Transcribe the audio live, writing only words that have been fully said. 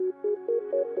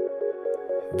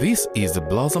This is the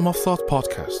Blossom of Thought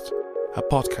podcast, a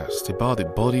podcast about the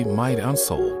body, mind, and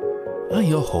soul. And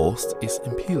your host is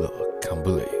Impilo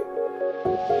Kambule.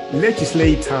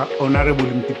 Legislator Honorable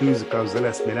Mtipuzi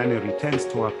Kauzelas Melane returns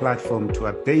to our platform to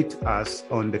update us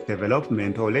on the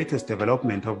development or latest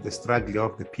development of the struggle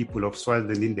of the people of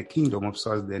Swaziland in the Kingdom of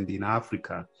Swaziland in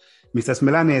Africa. Mr.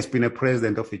 Smelane has been a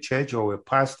president of a church or a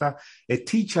pastor, a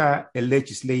teacher, a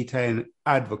legislator, and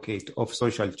advocate of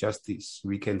social justice.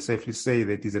 We can safely say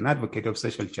that he's an advocate of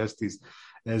social justice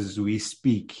as we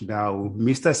speak now.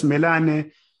 Mr.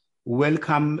 Smelane,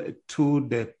 welcome to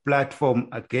the platform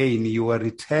again. You are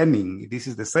returning. This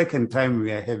is the second time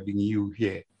we are having you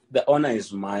here. The honor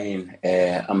is mine.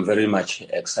 I'm very much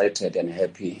excited and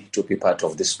happy to be part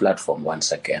of this platform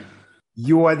once again.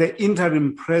 You are the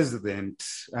interim president,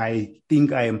 I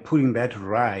think I am putting that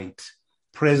right,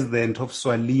 president of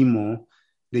Swalimo,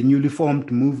 the newly formed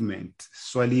movement,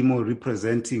 Swalimo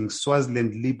representing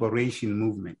Swaziland Liberation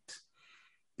Movement.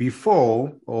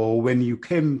 Before, or when you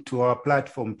came to our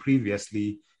platform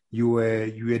previously, you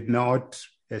had not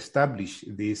established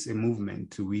this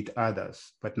movement with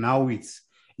others, but now it's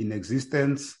in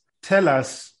existence. Tell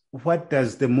us, what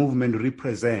does the movement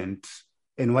represent?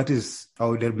 And what is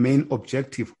the main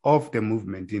objective of the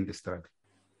movement in the struggle?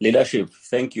 Leadership,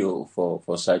 thank you for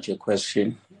such a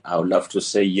question. I would love to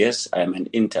say, yes, I am an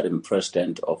interim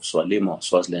president of Swalimo,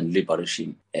 Swaziland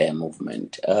Liberation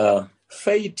Movement.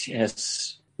 Fate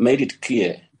has made it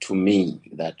clear to me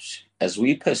that as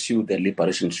we pursue the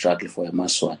liberation struggle for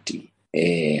Maswati,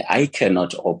 I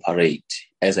cannot operate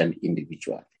as an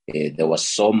individual. There was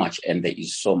so much and there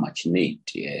is so much need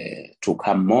to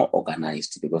come more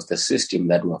organized, because the system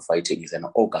that we're fighting is an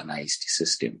organized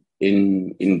system.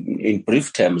 In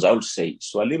brief terms, I would say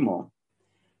Swalimo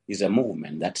is a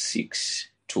movement that seeks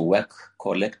to work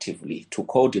collectively to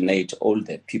coordinate all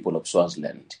the people of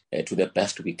Swaziland to the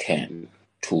best we can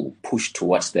to push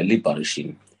towards the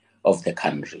liberation of the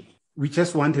country. We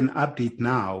just want an update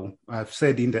now. I've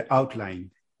said in the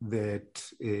outline that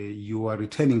you are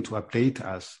returning to update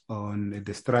us on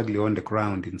the struggle on the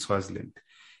ground in Swaziland.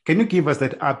 Can you give us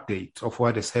that update of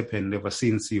what has happened ever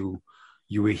since you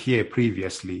were here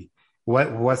previously?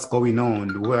 What's going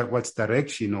on? What's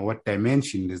direction or what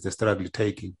dimension is the struggle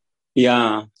taking?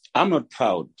 Yeah, I'm not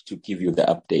proud to give you the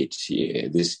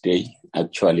update this day.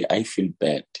 Actually, I feel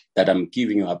bad that I'm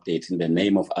giving you updates in the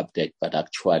name of update, but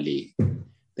actually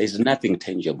there's nothing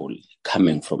tangible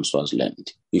coming from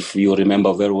Swaziland. If you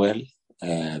remember very well,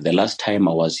 the last time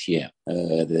I was here,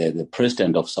 the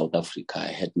president of South Africa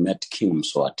had met King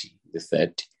Mswati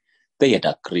III. They had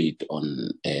agreed on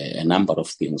a number of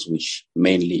things which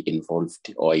mainly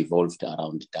evolved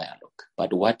around dialogue.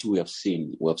 But what we have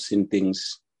seen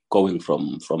things going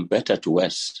from better to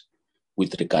worse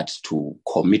with regards to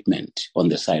commitment on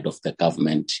the side of the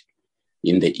government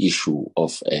in the issue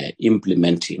of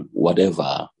implementing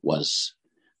whatever was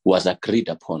agreed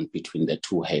upon between the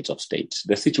two heads of states.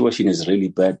 The situation is really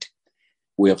bad.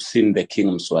 We have seen the King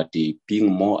Mswati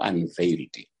being more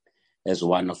unveiled as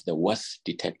one of the worst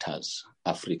dictators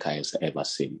Africa has ever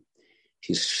seen.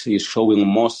 He's showing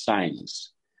more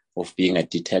signs of being a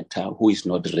dictator who is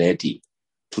not ready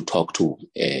to talk to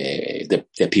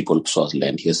the people of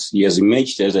Swaziland. He has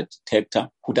emerged as a dictator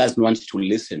who doesn't want to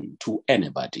listen to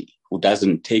anybody, who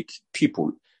doesn't take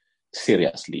people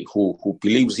seriously, who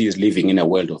believes he is living in a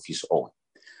world of his own.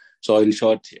 So in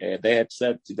short, they had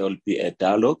said there will be a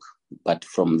dialogue, but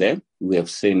from there, we have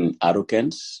seen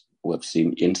arrogance, we have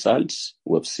seen insults,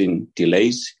 we have seen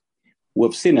delays, we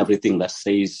have seen everything that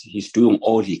says he's doing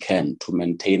all he can to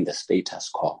maintain the status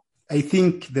quo. I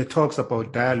think the talks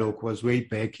about dialogue was way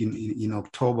back in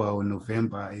October or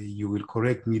November. You will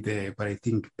correct me there, but I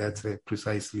think that's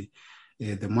precisely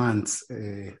the months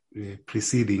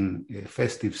preceding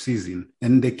festive season.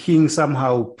 And the king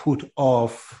somehow put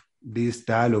off this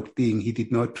dialogue thing. He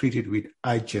did not treat it with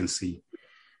urgency.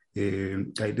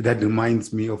 That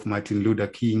reminds me of Martin Luther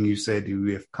King. You said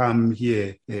we have come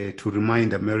here to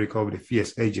remind America of the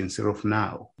fierce urgency of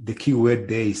now. The key word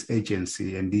there is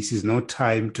urgency, and this is no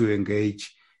time to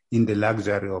engage in the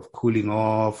luxury of cooling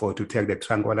off or to take the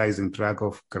tranquilizing drug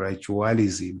of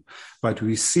gradualism. But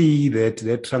we see that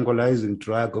that tranquilizing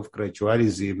drug of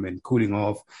gradualism and cooling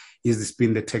off has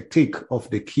been the tactic of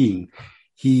the king.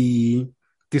 He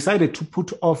decided to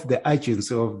put off the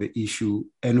urgency of the issue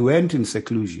and went in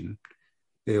seclusion,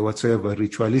 whatsoever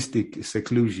ritualistic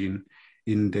seclusion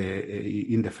in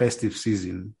the festive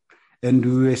season. And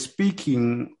we were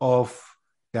speaking of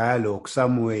dialogue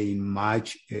somewhere in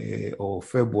March or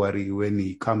February when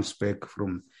he comes back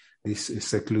from this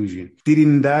seclusion.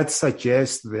 Didn't that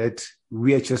suggest that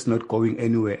we are just not going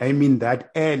anywhere? I mean,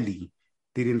 that early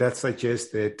didn't that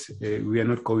suggest that we are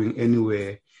not going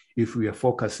anywhere if we are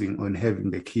focusing on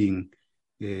having the king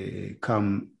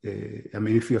come?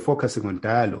 If we are focusing on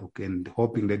dialogue and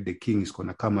hoping that the king is going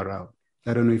to come around.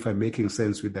 I don't know if I'm making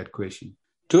sense with that question.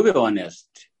 To be honest,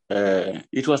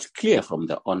 it was clear from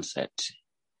the onset,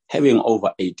 having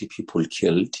over 80 people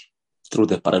killed through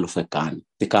the barrel of a gun,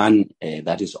 the gun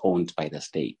that is owned by the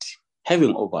state,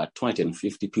 having over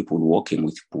 250 people walking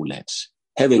with bullets,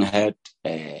 having had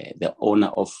the honor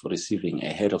of receiving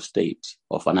a head of state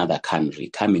of another country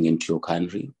coming into your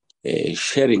country,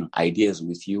 sharing ideas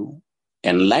with you,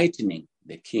 enlightening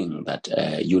the king that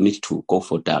you need to go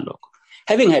for dialogue.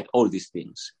 Having had all these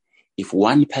things, if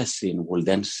one person will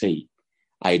then say,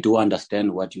 I do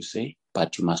understand what you say,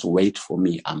 but you must wait for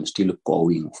me. I'm still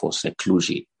going for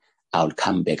seclusion. I'll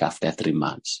come back after 3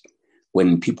 months.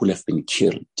 When people have been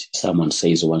killed, someone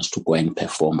says he wants to go and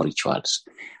perform rituals.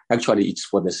 Actually, it's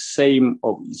for the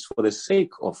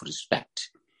sake of respect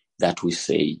that we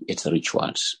say it's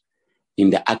rituals.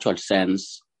 In the actual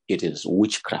sense, it is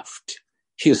witchcraft.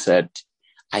 He said,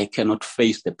 I cannot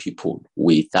face the people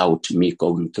without me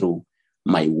going through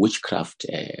my witchcraft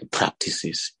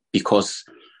practices, because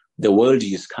the world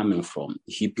he is coming from,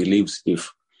 he believes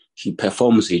if he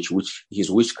performs his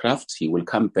witchcraft, he will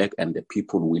come back and the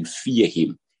people will fear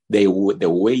him the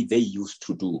way they used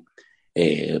to do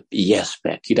years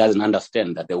back. He doesn't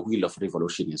understand that the wheel of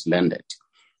revolution is landed.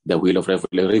 The wheel of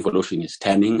revolution is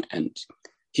turning, and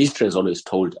history has always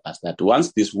told us that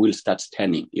once this wheel starts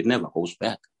turning, it never goes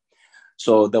back.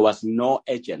 So there was no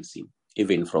agency,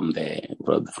 even from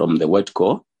the word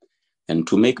go. And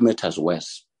to make matters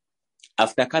worse,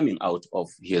 after coming out of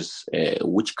his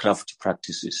witchcraft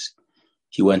practices,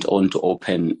 he went on to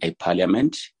open a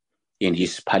parliament. In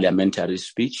his parliamentary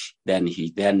speech,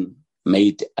 he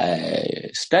made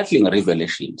startling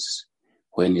revelations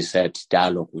when he said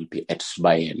dialogue will be at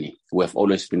Sibaya. We have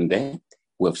always been there.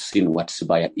 We have seen what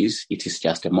Sibaya is. It is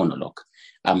just a monologue.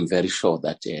 I'm very sure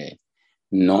that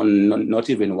not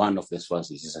even one of the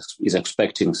Swazis is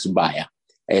expecting Sibaya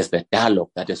as the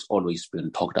dialogue that has always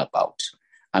been talked about.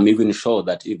 I'm even sure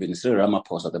that even Cyril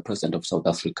Ramaphosa, the president of South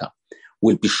Africa,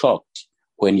 will be shocked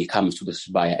when he comes to the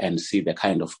Sibaya and see the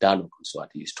kind of dialogue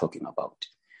Mswati is talking about.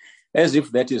 As if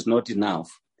that is not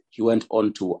enough, he went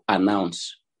on to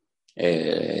announce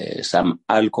some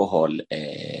alcohol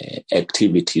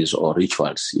activities or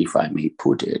rituals, if I may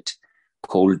put it,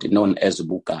 known as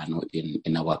Bukano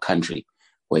in our country,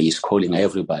 where he's calling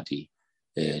everybody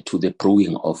to the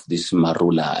brewing of this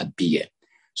Marula beer.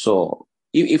 So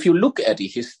if you look at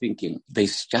his thinking,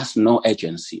 there's just no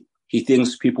agency. He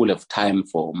thinks people have time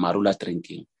for Marula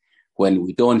drinking when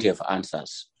we don't have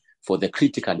answers for the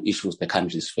critical issues the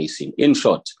country is facing. In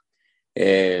short,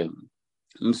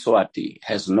 Mswati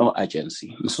has no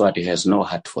agency. Mswati has no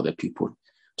heart for the people.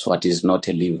 Mswati is not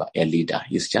a leader.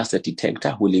 He's just a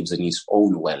dictator who lives in his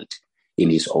own world, in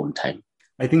his own time.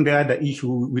 I think the other issue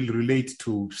will relate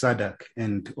to SADC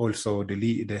and also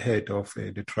the head of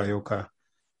the Trioca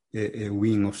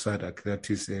wing of SADC, that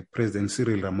is President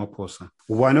Cyril Ramaphosa.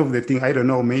 One of the things, I don't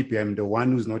know, maybe I'm the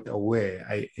one who's not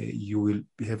aware. You will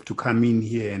have to come in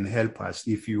here and help us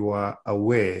if you are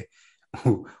aware.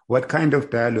 What kind of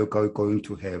dialogue are we going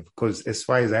to have? Because as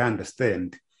far as I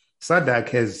understand, SADC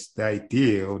has the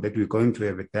idea that we're going to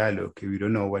have a dialogue. We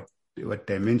don't know what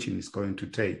dimension it's going to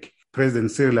take.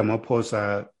 President Cyril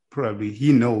Ramaphosa, probably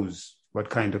he knows what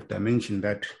kind of dimension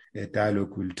that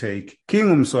dialogue will take. King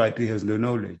Mswati has no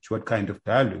knowledge what kind of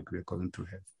dialogue we're going to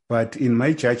have. But in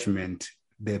my judgment,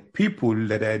 the people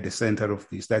that are at the center of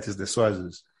this, that is the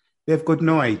Swazis, they've got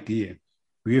no idea.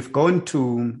 We've gone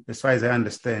to, as far as I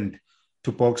understand,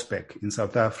 to Boksburg in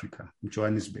South Africa, in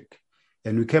Johannesburg.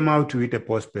 And we came out with a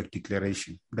Boksburg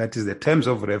declaration. That is the terms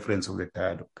of reference of the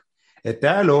dialogue. A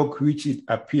dialogue which it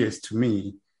appears to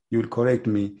me, you'll correct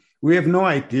me, we have no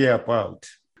idea about.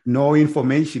 No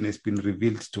information has been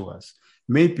revealed to us.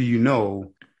 Maybe you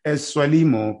know, as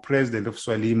Swalimo, president of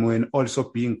Swalimo, and also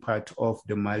being part of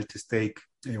the multi-stake,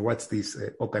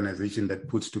 organization that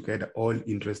puts together all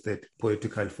interested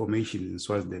political formations in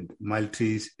Swaziland,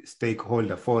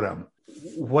 multi-stakeholder forum.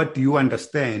 What do you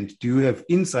understand? Do you have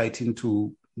insight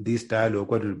into this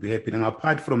dialogue, what will be happening?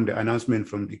 Apart from the announcement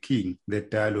from the king, that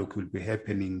dialogue will be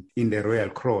happening in the Royal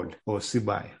Kraal or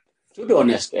Sibaya. To be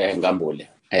honest, Ngambule,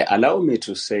 allow me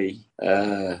to say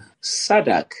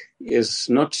SADC is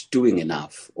not doing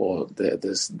enough, or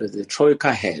the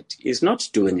Troika head is not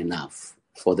doing enough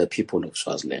for the people of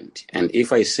Swaziland. And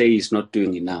if I say it's not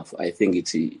doing enough, I think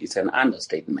it's an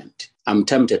understatement. I'm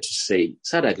tempted to say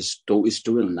SADC is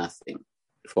doing nothing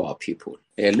for our people.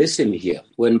 Listen here.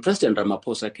 When President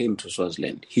Ramaphosa came to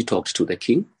Swaziland, he talked to the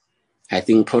king I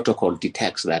think protocol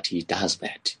detects that he does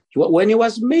that. When he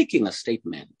was making a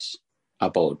statement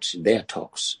about their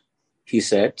talks, he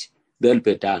said there'll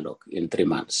be a dialogue in 3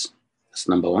 months. That's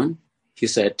number one. He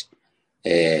said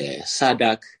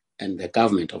SADC and the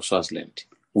government of Swaziland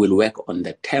will work on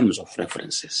the terms of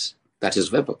references. That is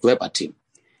verbatim.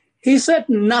 He said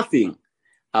nothing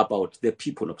about the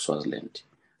people of Swaziland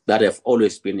that have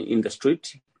always been in the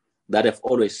street, that have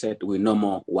always said we no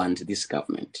more want this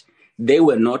government. They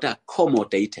were not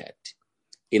accommodated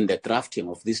in the drafting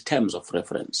of these terms of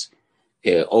reference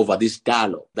over this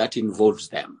dialogue that involves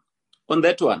them. On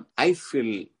that one, I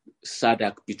feel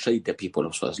SADC betrayed the people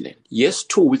of Swaziland. Yes,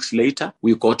 2 weeks later,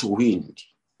 we got wind.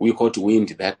 We got wind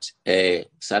that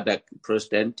SADC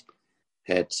president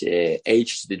had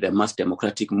urged the mass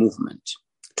democratic movement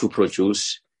to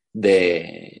produce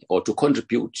to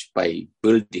contribute by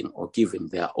building or giving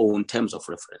their own terms of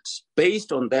reference.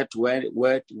 Based on that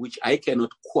word, which I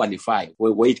cannot qualify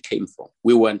where it came from,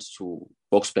 we went to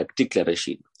Boksburg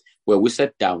Declaration, where we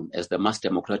sat down as the mass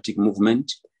democratic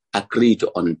movement, agreed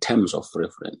on terms of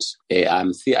reference.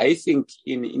 I think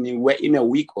in a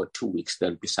week or 2 weeks,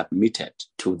 they'll be submitted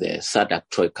to the SADC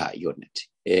Troika unit.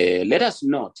 Let us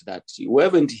note that we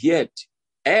haven't heard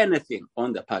anything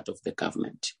on the part of the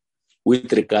government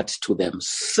with regards to them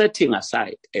setting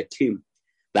aside a team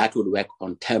that will work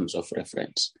on terms of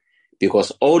reference.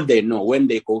 Because all they know when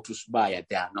they go to Sibaya,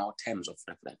 there are no terms of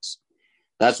reference.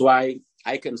 That's why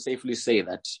I can safely say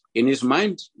that in his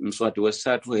mind, Mswati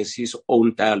Wesatu has his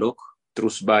own dialogue through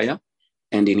Sibaya,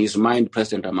 and in his mind,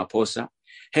 President Ramaphosa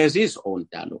has his own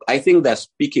dialogue. I think they're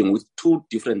speaking with two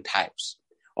different types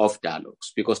of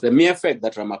dialogues, because the mere fact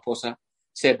that Ramaphosa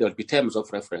said there'll be terms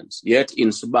of reference, yet in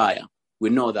Sibaya, we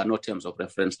know there are no terms of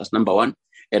reference. That's number one.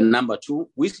 And number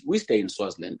two, we stay in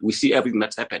Swaziland. We see everything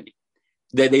that's happening.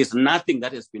 There is nothing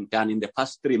that has been done in the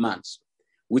past 3 months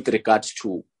with regards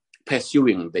to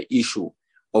pursuing the issue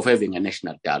of having a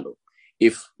national dialogue.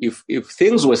 If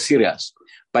things were serious,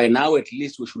 by now at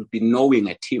least we should be knowing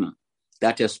a team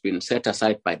that has been set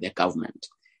aside by the government,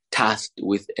 tasked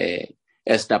with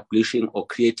establishing or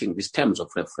creating these terms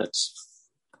of reference.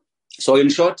 So in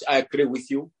short, I agree with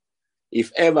you.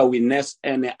 If ever we nest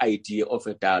any idea of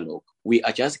a dialogue, we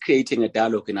are just creating a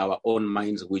dialogue in our own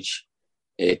minds, which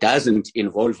doesn't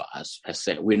involve us per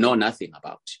se. We know nothing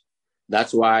about.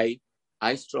 That's why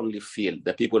I strongly feel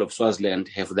the people of Swaziland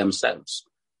have themselves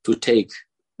to take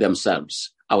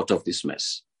themselves out of this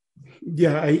mess.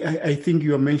 Yeah, I think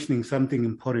you are mentioning something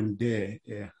important there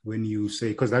when you say,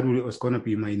 because that was going to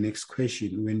be my next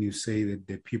question, when you say that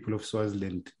the people of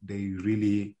Swaziland, they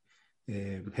really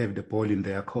have the ball in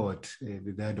their court.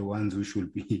 They're the ones who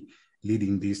should be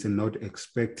leading this and not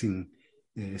expecting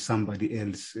somebody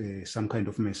else, some kind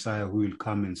of messiah who will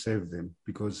come and save them.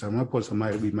 Because Ramaphosa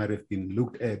might have been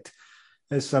looked at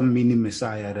as some mini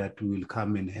messiah that will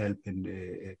come and help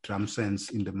and drum sense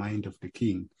in the mind of the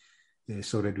king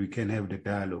so that we can have the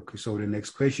dialogue. So the next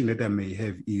question that I may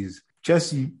have is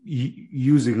just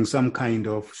using some kind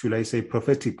of, should I say,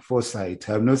 prophetic foresight.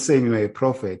 I'm not saying you're a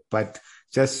prophet, but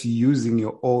just using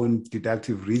your own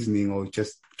deductive reasoning or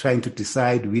just trying to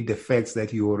decide with the facts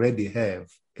that you already have.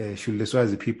 Should the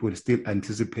Swazi people still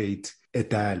anticipate a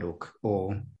dialogue,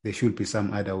 or there should be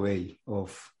some other way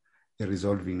of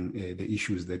resolving the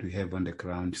issues that we have on the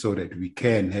ground so that we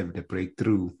can have the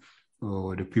breakthrough,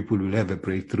 or the people will have a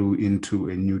breakthrough into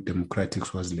a new democratic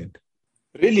Swaziland?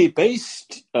 Really,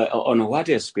 based on what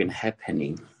has been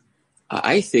happening,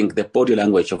 I think the body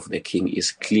language of the king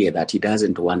is clear that he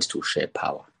doesn't want to share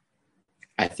power.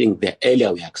 I think the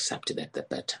earlier we accept that, the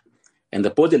better. And the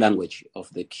body language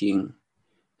of the king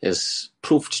has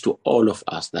proved to all of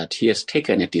us that he has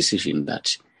taken a decision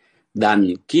that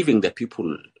than giving the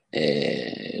people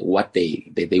what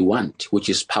they want, which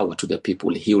is power to the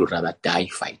people, he would rather die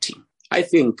fighting. I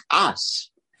think us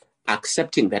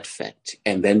accepting that fact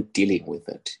and then dealing with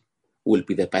it will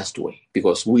be the best way,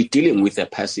 because we're dealing with a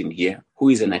person here who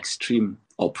is an extreme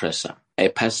oppressor, a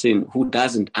person who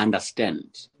doesn't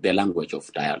understand the language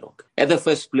of dialogue. At the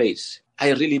first place,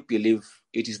 I really believe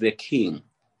it is the king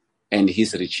and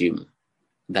his regime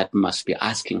that must be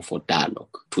asking for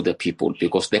dialogue to the people,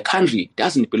 because the country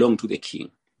doesn't belong to the king.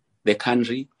 The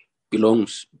country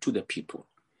belongs to the people.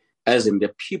 As in, the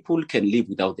people can live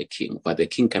without the king, but the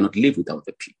king cannot live without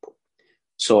the people.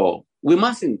 So we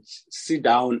mustn't sit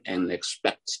down and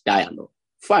expect dialogue.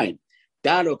 Fine.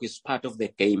 Dialogue is part of the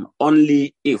game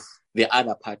only if the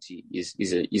other party is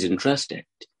interested.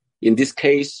 In this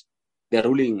case, the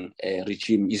ruling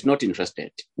regime is not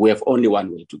interested. We have only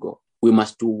one way to go. We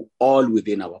must do all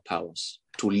within our powers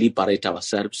to liberate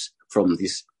ourselves from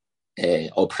this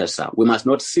oppressor. We must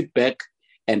not sit back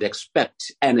and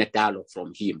expect any dialogue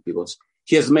from him, because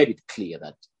he has made it clear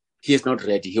that he is not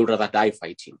ready. He would rather die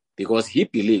fighting, because he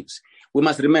believes, we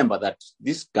must remember that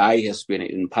this guy has been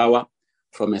in power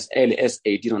from as early as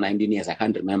 18 or 19 years. I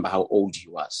can't remember how old he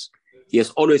was. He has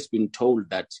always been told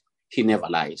that he never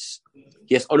lies.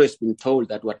 He has always been told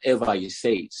that whatever he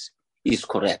says is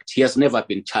correct. He has never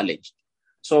been challenged.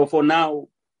 So for now,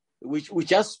 we're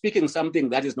just speaking something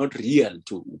that is not real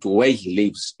to where he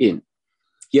lives in.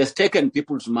 He has taken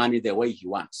people's money the way he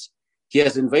wants. He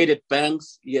has invaded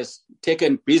banks. He has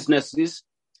taken businesses.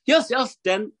 He has just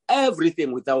done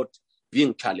everything without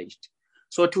being challenged.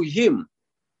 So to him,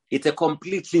 it's a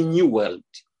completely new world,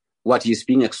 what he's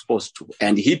being exposed to.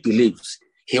 And he believes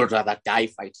he would rather die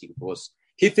fighting, because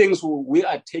he thinks we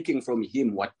are taking from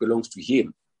him what belongs to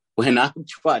him, when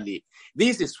actually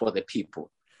this is for the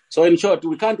people. So in short,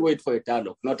 we can't wait for a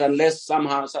dialogue, not unless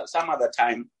somehow, some other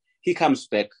time, he comes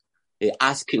back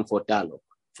asking for dialogue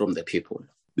from the people.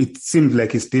 It seems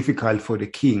like it's difficult for the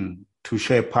king to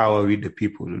share power with the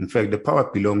people. In fact, the power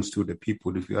belongs to the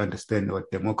people, if you understand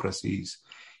what democracy is.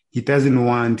 He doesn't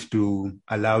want to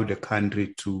allow the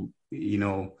country to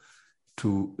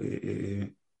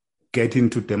get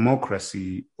into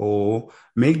democracy or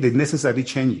make the necessary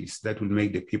changes that will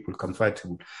make the people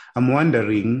comfortable. I'm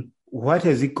wondering, what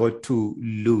has he got to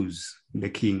lose, the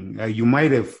king? You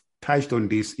might have touched on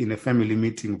this in a family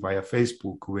meeting via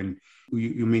Facebook when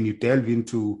you delve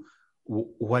into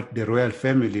what the royal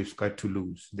family has got to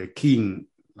lose. The king,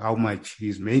 how much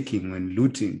he's making when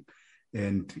looting,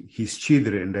 and his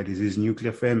children, that is his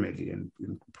nuclear family, and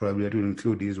probably that will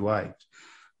include his wife.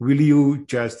 Will you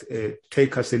just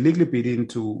take us a little bit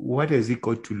into what has he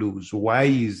got to lose? Why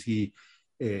is he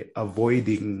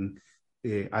avoiding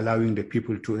allowing the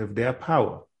people to have their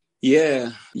power?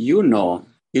 Yeah,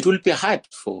 it will be hard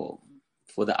for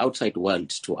the outside world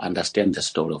to understand the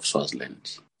story of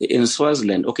Swaziland. In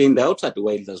Swaziland, in the outside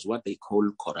world, there's what they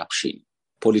call corruption.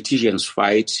 Politicians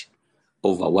fight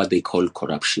over what they call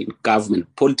corruption.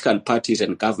 Political parties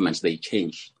and governments, they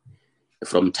change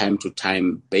from time to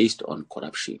time based on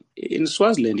corruption. In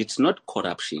Swaziland, it's not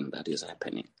corruption that is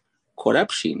happening.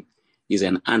 Corruption is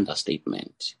an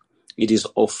understatement. It is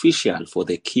official for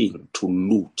the king to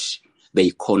loot the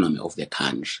economy of the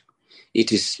country.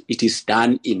 It is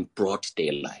done in broad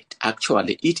daylight.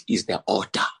 Actually, it is the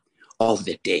order of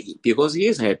the day, because he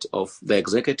is head of the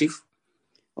executive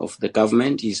of the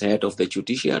government, he's head of the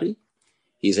judiciary,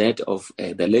 he's head of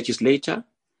the legislature.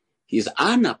 He's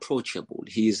unapproachable.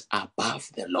 He is above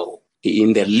the law,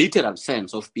 in the literal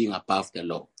sense of being above the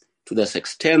law, to the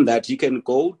extent that he can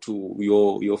go to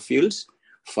your fields,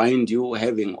 find you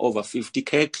having over 50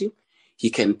 cattle. He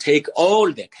can take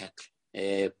all the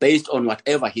cattle based on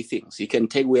whatever he thinks.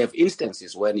 We have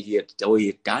instances when he had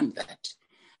done that,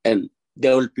 and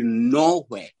there will be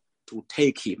nowhere to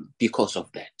take him because of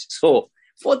that. So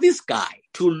for this guy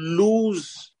to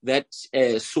lose that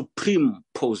supreme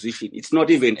position, it's not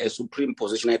even a supreme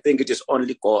position. I think it is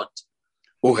only God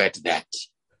who had that,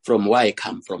 from where I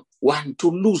come from. One, to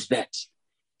lose that,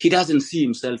 he doesn't see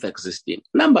himself existing.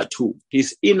 Number two,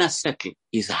 his inner circle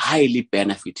is highly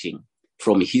benefiting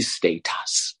from his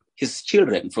status. His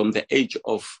children from the age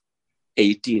of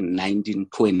 18, 19,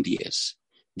 20 years,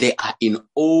 they are in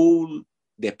all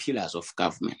the pillars of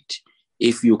government.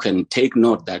 If you can take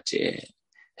note that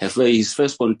his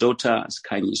firstborn daughter,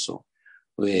 Skhanyiso,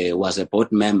 was a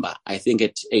board member, I think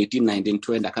at 18, 19,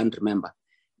 20, I can't remember,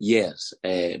 years,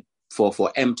 for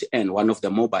MTN, one of the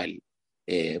mobile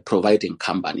providing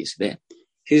companies there.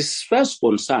 His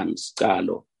firstborn son,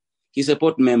 Scalo, he's a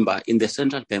board member in the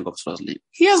Central Bank of Swaziland.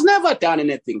 He has never done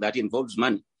anything that involves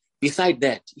money. Besides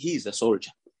that, he is a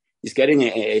soldier. He's getting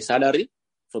a salary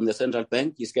from the Central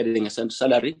Bank. He's getting a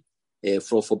salary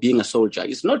for being a soldier.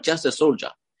 He's not just a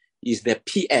soldier. He's the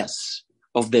PS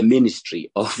of the Ministry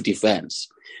of Defense.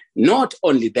 Not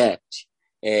only that,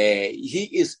 he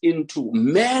is into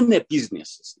many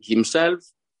businesses. Himself,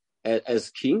 as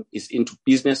king, is into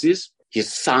businesses.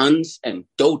 His sons and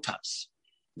daughters,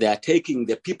 they are taking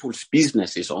the people's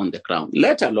businesses on the ground.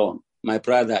 Let alone, my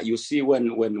brother, you see,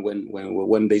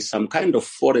 when there's some kind of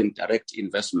foreign direct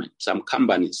investment, some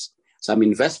companies, some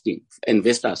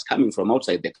investors coming from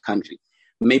outside the country,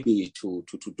 maybe to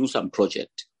do some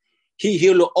project,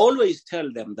 he'll always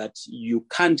tell them that you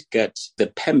can't get the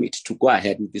permit to go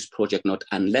ahead with this project, not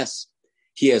unless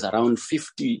he has around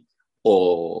 50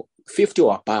 or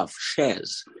above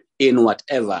shares in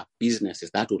whatever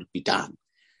businesses that will be done.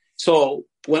 So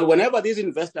whenever these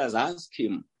investors ask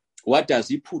him, what does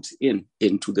he put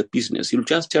into the business? He'll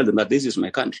just tell them that this is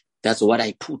my country. That's what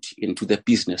I put into the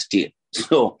business deal.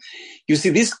 So, you see,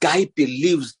 this guy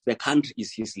believes the country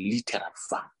is his literal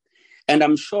farm. And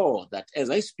I'm sure that as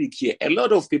I speak here, a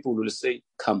lot of people will say,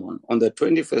 come on the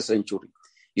 21st century,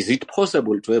 is it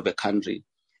possible to have a country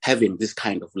having this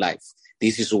kind of life?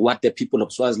 This is what the people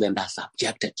of Swaziland are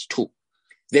subjected to.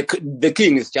 The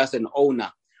king is just an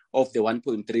owner of the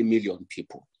 1.3 million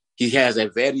people. He has a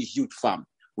very huge farm.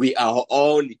 We are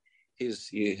all his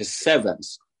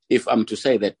servants, if I'm to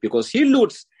say that, because he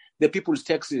loots the people's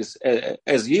taxes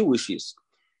as he wishes.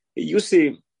 You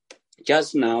see,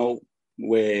 just now,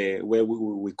 where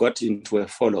we got into a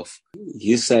fall-off,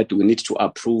 he said we need to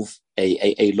approve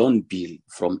a loan bill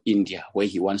from India where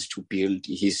he wants to build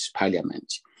his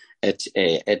parliament at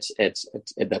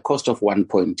the cost of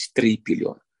 1.3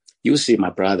 billion. You see, my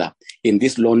brother, in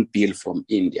this loan bill from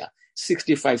India,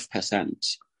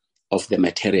 65% of the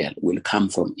material will come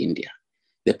from India.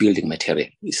 The building material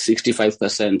is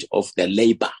 65% of the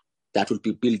labor that will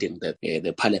be building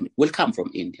the parliament will come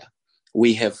from India.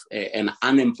 We have an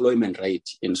unemployment rate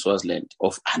in Swaziland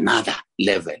of another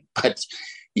level, but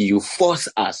you force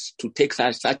us to take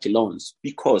such loans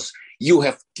because you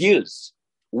have deals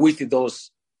with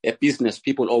those business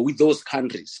people or with those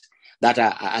countries that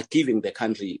are giving the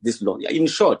country this loan. In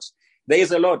short, there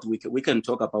is a lot we can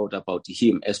talk about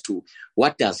him as to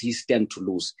what does he stand to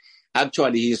lose.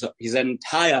 Actually, his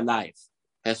entire life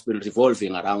has been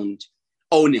revolving around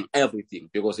owning everything,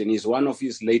 because in one of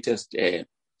his latest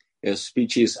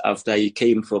speeches after he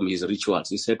came from his rituals,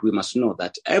 he said, we must know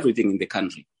that everything in the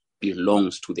country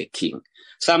belongs to the king.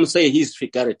 Some say he's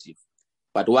figurative,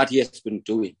 but what he has been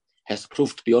doing has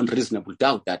proved beyond reasonable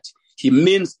doubt that he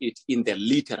means it in the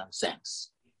literal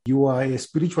sense. You are a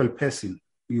spiritual person.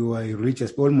 You are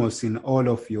religious. Almost in all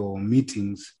of your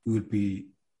meetings, you will be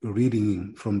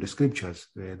reading from the scriptures,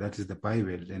 that is the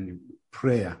Bible, and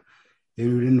prayer.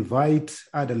 You will invite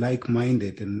other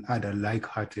like-minded and other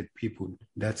like-hearted people.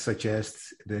 That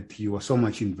suggests that you are so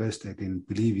much invested in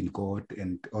believing God,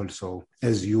 and also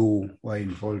as you are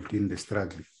involved in the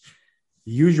struggle.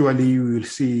 Usually you will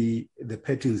see the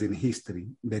patterns in history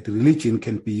that religion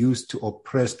can be used to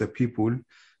oppress the people,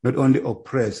 not only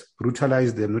oppress,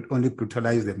 brutalize them, not only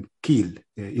brutalize them, kill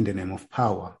in the name of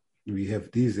power. We have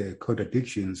these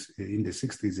contradictions in the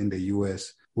 60s in the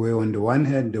US, where on the one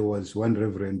hand, there was one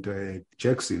Reverend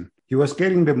Jackson. He was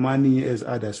getting the money, as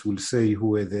others will say, who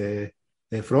were there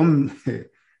from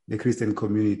the Christian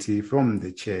community, from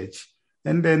the church,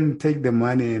 and then take the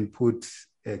money and put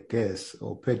gas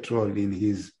or petrol in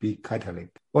his big Cadillac.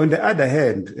 On the other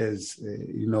hand, as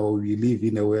we live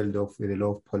in a world of a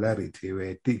lot of polarity, where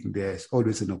I think there's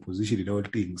always an opposition in all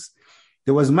things.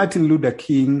 There was Martin Luther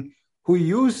King, who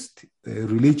used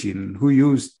religion, who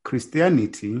used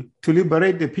Christianity to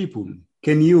liberate the people.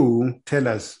 Can you tell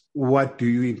us, what do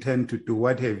you intend to do?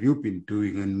 What have you been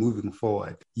doing and moving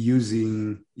forward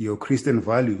using your Christian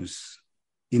values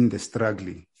in the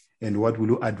struggle? And what will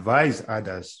you advise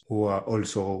others who are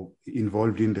also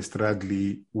involved in the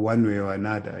struggle one way or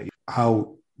another,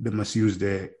 how they must use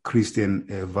their Christian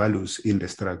values in the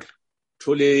struggle?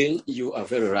 Truly, you are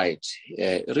very right.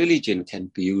 Religion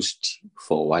can be used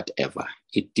for whatever.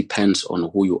 It depends on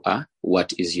who you are,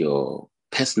 what is your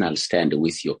personal stand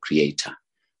with your creator.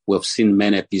 We have seen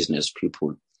many business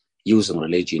people using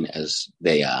religion as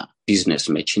their business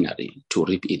machinery to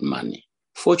reap in money.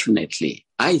 Fortunately,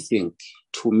 I think,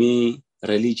 to me,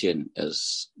 religion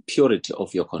is purity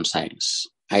of your conscience.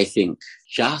 I think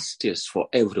justice for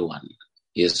everyone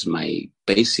is my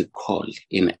basic call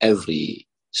in every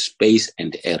space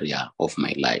and area of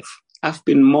my life. I've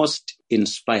been most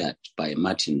inspired by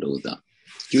Martin Luther.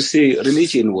 You see,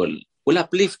 religion will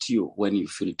uplift you when you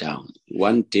feel down.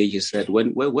 One day he said,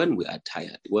 when we are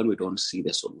tired, when we don't see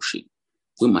the solution,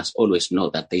 we must always know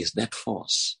that there is that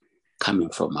force coming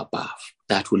from above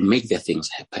that will make the things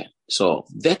happen. So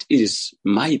that is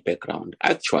my background.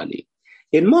 Actually,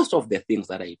 in most of the things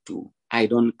that I do, I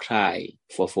don't cry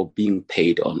for being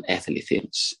paid on earthly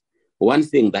things. One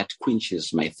thing that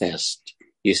quenches my thirst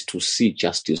is to see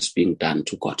justice being done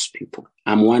to God's people.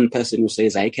 I'm one person who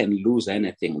says I can lose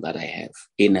anything that I have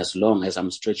in as long as I'm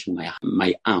stretching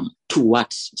my arm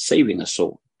towards saving a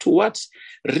soul, towards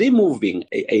removing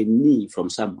a knee from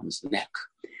someone's neck.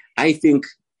 I think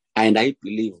and I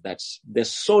believe that the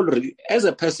soul, as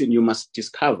a person, you must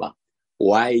discover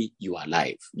why you are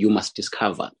alive. You must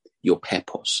discover your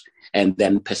purpose and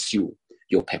then pursue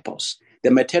your purpose. The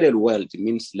material world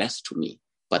means less to me,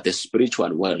 but the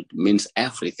spiritual world means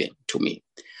everything to me.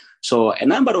 So a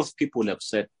number of people have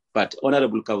said, but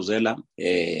Honorable Kauzela,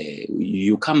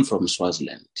 you come from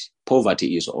Swaziland.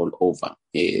 Poverty is all over.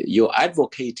 Your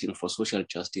advocating for social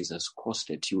justice has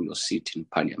costed you your seat in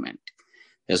parliament.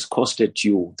 has costed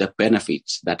you the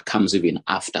benefits that comes even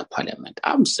after Parliament.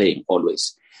 I'm saying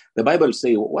always, the Bible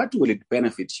says, what will it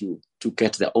benefit you to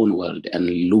get the own world and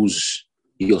lose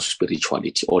your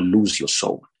spirituality or lose your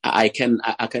soul? I can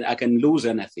lose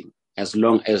anything as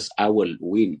long as I will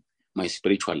win my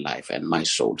spiritual life and my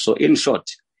soul. So in short,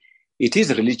 it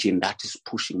is religion that is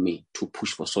pushing me to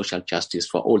push for social justice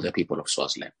for all the people of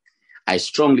Swaziland. I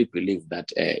strongly believe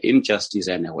that injustice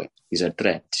anywhere is a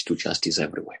threat to justice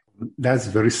everywhere. That's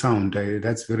very sound.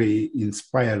 That's very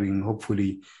inspiring.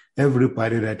 Hopefully,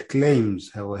 everybody that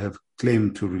claims or have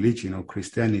claimed to religion or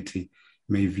Christianity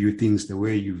may view things the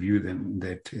way you view them.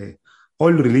 That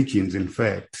all religions, in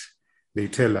fact, they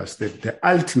tell us that the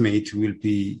ultimate will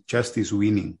be justice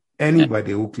winning.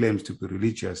 Anybody who claims to be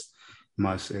religious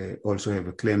must also have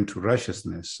a claim to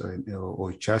righteousness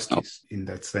or justice in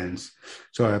that sense.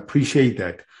 So I appreciate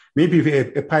that. Maybe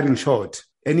a parting shot.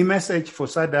 Any message for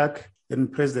SADC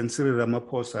and President Cyril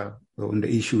Ramaphosa on the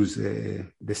issues,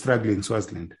 the struggle in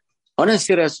Swaziland? On a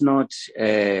serious note,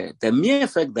 the mere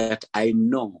fact that I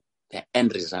know the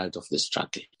end result of the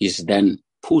struggle is then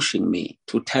pushing me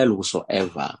to tell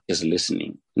whosoever is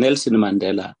listening. Nelson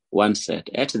Mandela once said,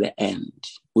 at the end,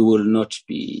 we will not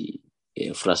be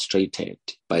frustrated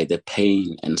by the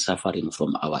pain and suffering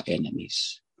from our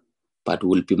enemies, but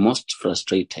will be most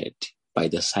frustrated by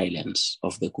the silence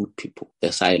of the good people,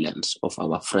 the silence of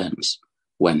our friends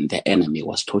when the enemy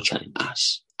was torturing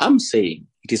us. I'm saying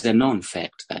it is a known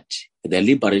fact that the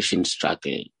liberation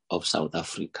struggle of South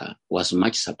Africa was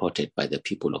much supported by the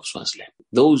people of Swaziland.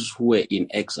 Those who were in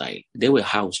exile, they were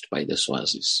housed by the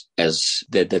Swazis as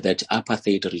that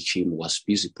apartheid regime was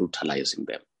busy brutalizing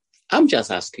them. I'm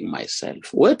just asking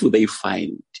myself, where do they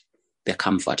find the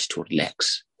comfort to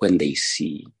relax when they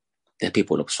see the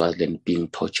people of Swaziland being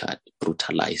tortured,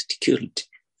 brutalized, killed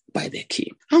by the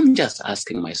king? I'm just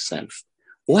asking myself,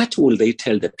 what will they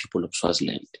tell the people of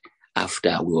Swaziland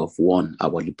after we have won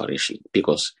our liberation?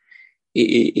 Because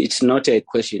it's not a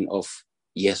question of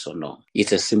yes or no.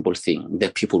 It's a simple thing. The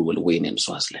people will win in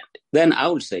Swaziland. Then I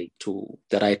will say to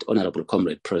the Right Honorable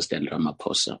Comrade President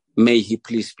Ramaphosa, may he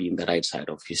please be in the right side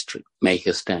of history. May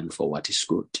he stand for what is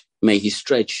good. May he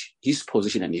stretch his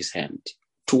position and his hand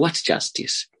towards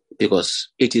justice, because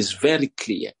it is very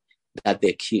clear that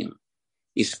the king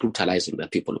is brutalizing the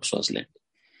people of Swaziland.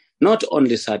 Not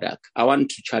only SADC, I want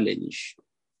to challenge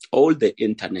all the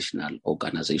international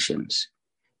organizations,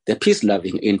 the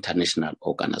peace-loving international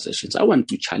organizations. I want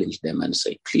to challenge them and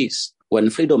say, please, when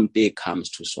Freedom Day comes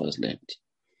to Swaziland,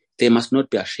 they must not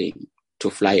be ashamed to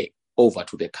fly over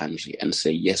to the country and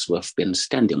say, yes, we have been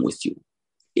standing with you.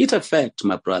 It's a fact,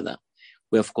 my brother.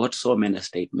 We have got so many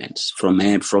statements from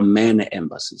many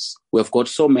embassies. We have got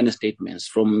so many statements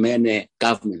from many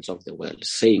governments of the world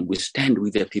saying we stand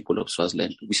with the people of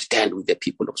Swaziland. We stand with the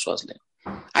people of Swaziland.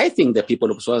 I think the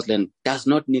people of Swaziland does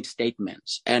not need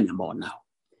statements anymore now.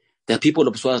 The people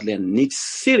of Swaziland need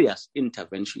serious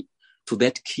intervention to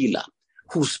that killer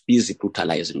who's busy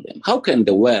brutalizing them. How can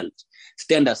the world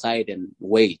stand aside and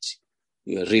wait,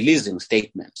 releasing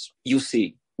statements? You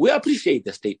see, we appreciate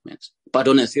the statements, but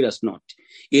on a serious note,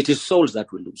 it is souls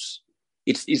that we lose.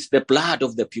 It's the blood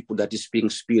of the people that is being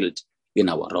spilled in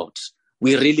our roads.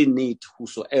 We really need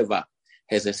whosoever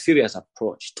has a serious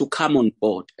approach to come on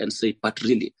board and say, but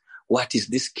really, what is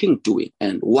this king doing?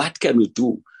 And what can we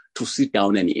do to sit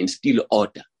down and instill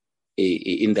order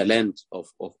in the land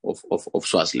of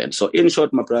Swaziland? So in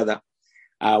short, my brother,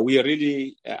 we are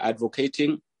really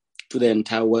advocating to the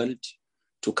entire world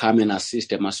to come and assist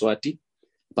the Maswati.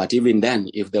 But even then,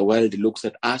 if the world looks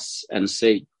at us and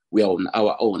say we are on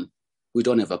our own, we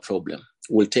don't have a problem.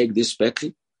 We'll take this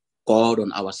battle. God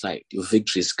on our side. Your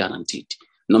victory is guaranteed.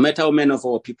 No matter how many of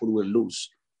our people will lose,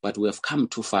 but we have come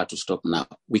too far to stop now.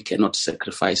 We cannot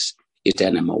sacrifice it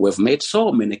anymore. We've made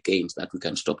so many gains that we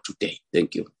can stop today.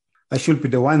 Thank you. I should be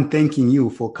the one thanking you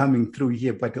for coming through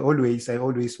here, but I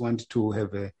always want to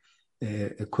have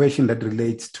a question that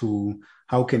relates to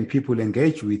how can people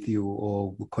engage with you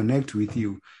or connect with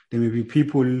you. There may be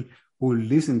people who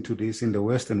listen to this in the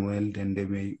Western world and they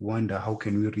may wonder, how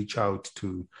can we reach out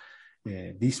to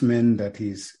this man that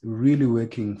is really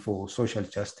working for social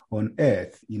justice on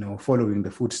earth, following the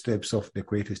footsteps of the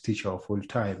greatest teacher of all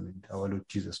time, our Lord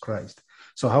Jesus Christ.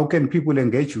 So how can people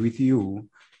engage with you?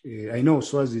 I know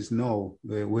Swazis know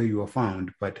where you are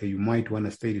found, but you might want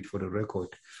to state it for the record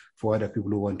for other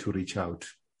people who want to reach out.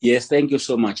 Yes, thank you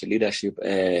so much, leadership.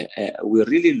 We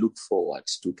really look forward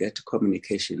to get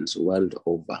communications world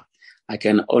over. I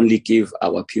can only give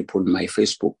our people my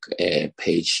Facebook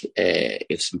page.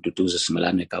 It's Mduduzi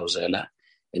Simelane Gauzela.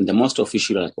 And the most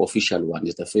official one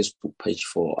is the Facebook page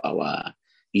for our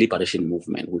Liberation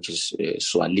Movement, which is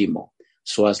SWALIMO,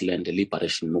 Swaziland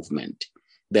Liberation Movement.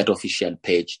 That official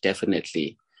page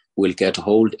definitely will get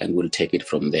hold and we'll take it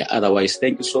from there. Otherwise,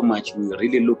 thank you so much. We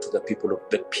really look to the people of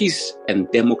the peace and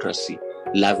democracy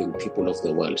loving people of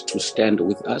the world to stand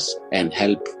with us and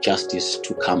help justice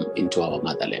to come into our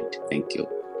motherland. Thank you.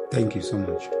 Thank you so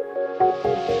much.